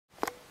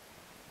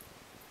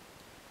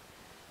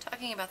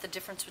talking about the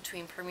difference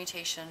between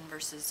permutation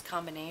versus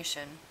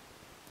combination.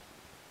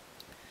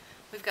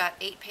 We've got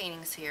 8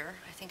 paintings here.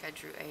 I think I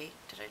drew 8.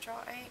 Did I draw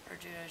 8 or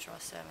did I draw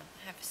 7?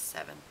 I have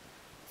 7.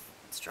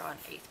 Let's draw an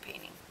 8th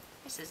painting.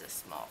 This is a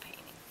small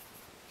painting.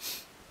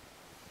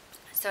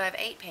 So I have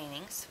 8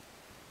 paintings.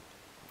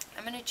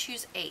 I'm going to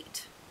choose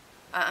 8.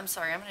 I'm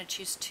going to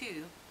choose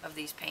 2 of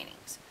these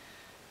paintings.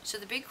 So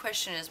the big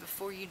question is,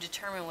 before you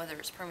determine whether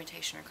it's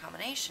permutation or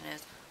combination,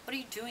 is what are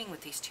you doing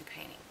with these 2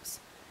 paintings?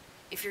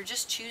 If you're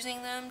just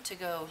choosing them to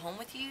go home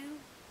with you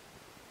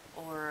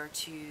or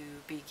to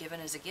be given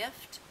as a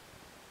gift,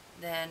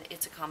 then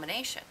it's a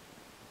combination.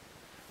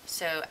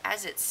 So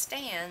as it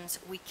stands,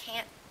 we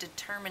can't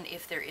determine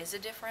if there is a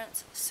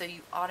difference, so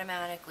you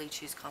automatically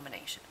choose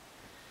combination.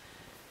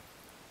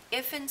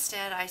 If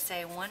instead I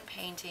say one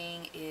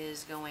painting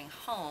is going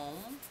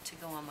home to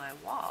go on my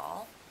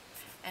wall,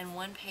 and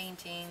one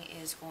painting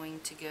is going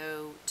to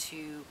go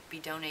to be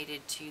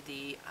donated to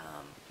the,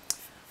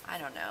 I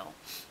don't know,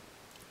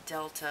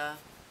 Delta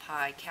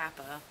Pi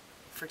Kappa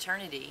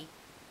fraternity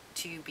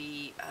to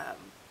be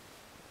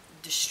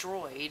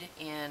destroyed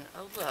in,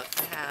 oh look,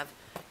 I have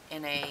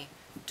in a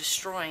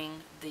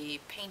destroying the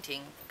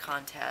painting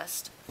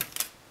contest,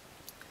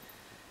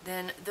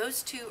 then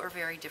those 2 are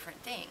very different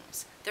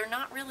things. They're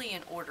not really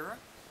in order,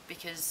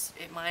 because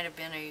it might have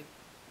been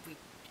we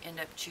end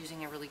up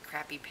choosing a really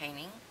crappy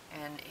painting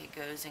and it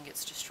goes and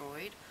gets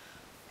destroyed,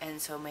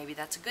 and so maybe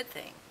that's a good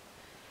thing.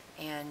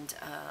 And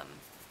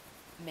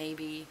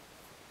maybe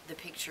the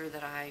picture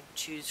that I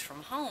choose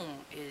from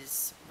home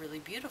is really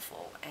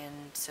beautiful,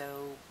 and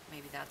so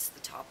maybe that's the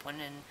top one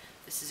and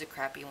this is a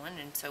crappy one,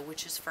 and so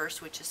which is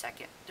first, which is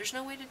second? There's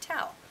no way to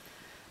tell.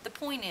 The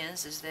point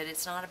is that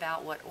it's not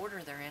about what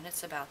order they're in,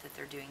 it's about that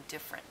they're doing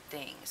different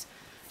things.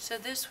 So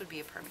this would be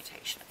a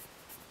permutation.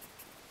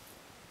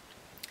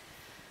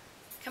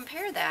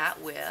 Compare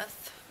that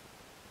with,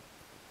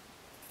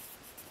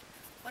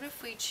 what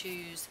if we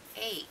choose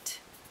 8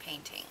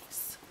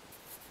 paintings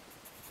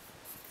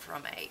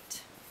from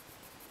 8?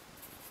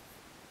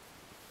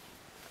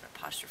 Put an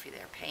apostrophe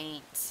there,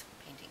 paintings.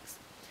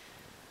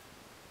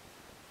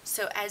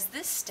 So as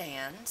this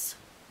stands,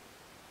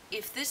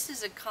 if this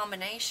is a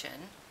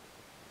combination,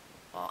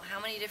 well, how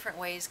many different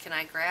ways can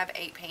I grab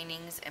 8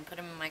 paintings and put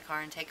them in my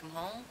car and take them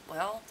home?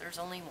 Well, there's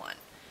only one.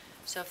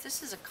 So if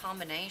this is a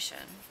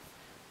combination,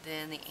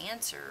 then the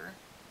answer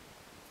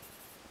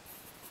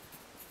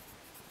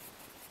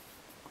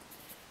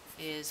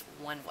is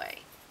one way.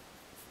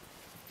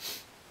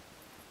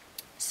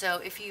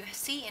 So if you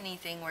see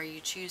anything where you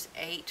choose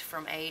 8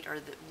 from 8, or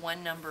the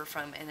one number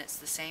from, and it's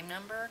the same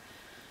number,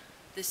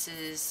 this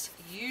is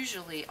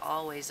usually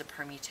always a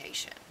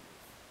permutation.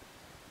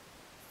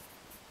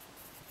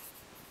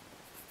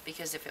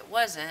 Because if it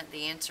wasn't,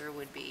 the answer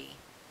would be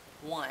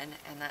 1,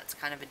 and that's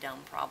kind of a dumb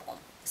problem,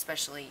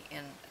 especially in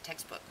a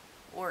textbook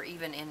or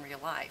even in real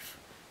life.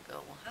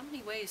 Go, well, how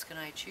many ways can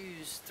I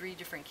choose 3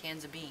 different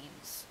cans of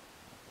beans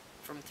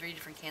from 3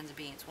 different cans of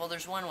beans? Well,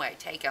 there's one way.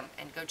 Take them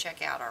and go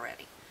check out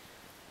already.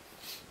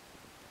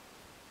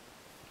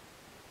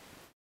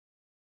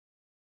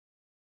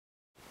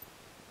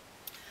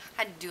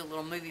 I had to do a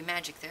little movie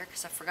magic there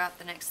because I forgot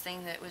the next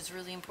thing that was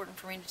really important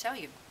for me to tell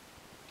you.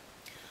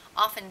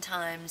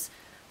 Oftentimes,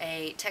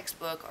 a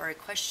textbook or a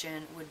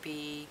question would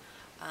be,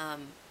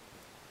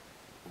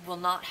 will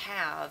not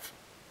have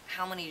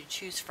how many to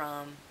choose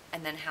from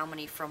and then how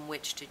many from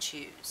which to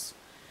choose.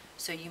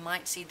 So you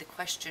might see the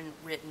question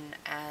written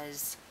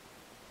as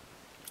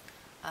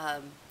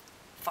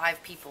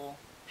 5 people.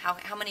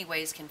 How many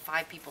ways can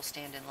 5 people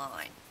stand in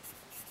line?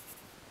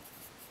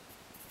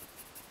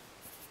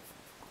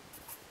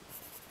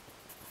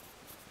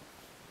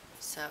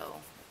 So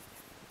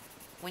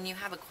when you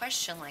have a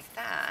question like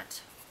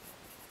that,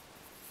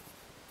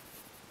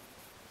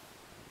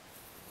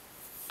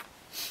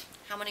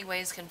 how many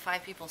ways can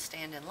 5 people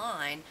stand in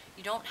line?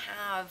 You don't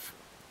have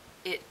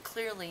it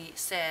clearly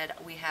said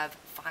we have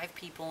 5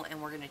 people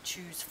and we're going to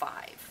choose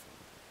 5.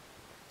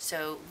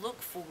 So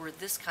look for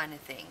this kind of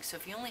thing. So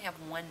if you only have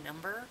one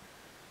number,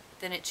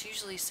 then it's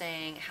usually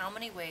saying how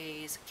many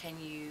ways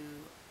can you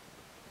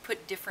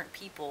put different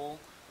people,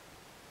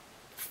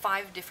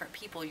 5 different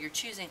people, you're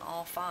choosing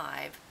all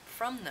 5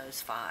 from those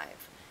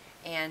 5.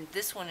 And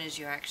this one is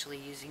you're actually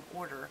using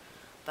order,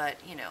 but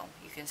you know,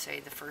 you can say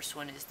the first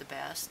one is the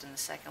best and the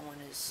second one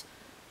is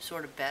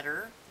sort of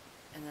better,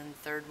 and then the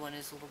third one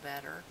is a little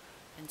better,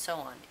 and so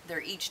on.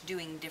 They're each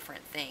doing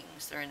different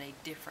things. They're in a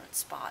different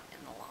spot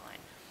in the line.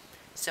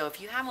 So if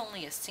you have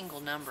only a single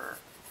number,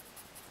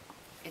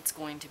 it's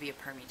going to be a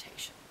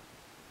permutation.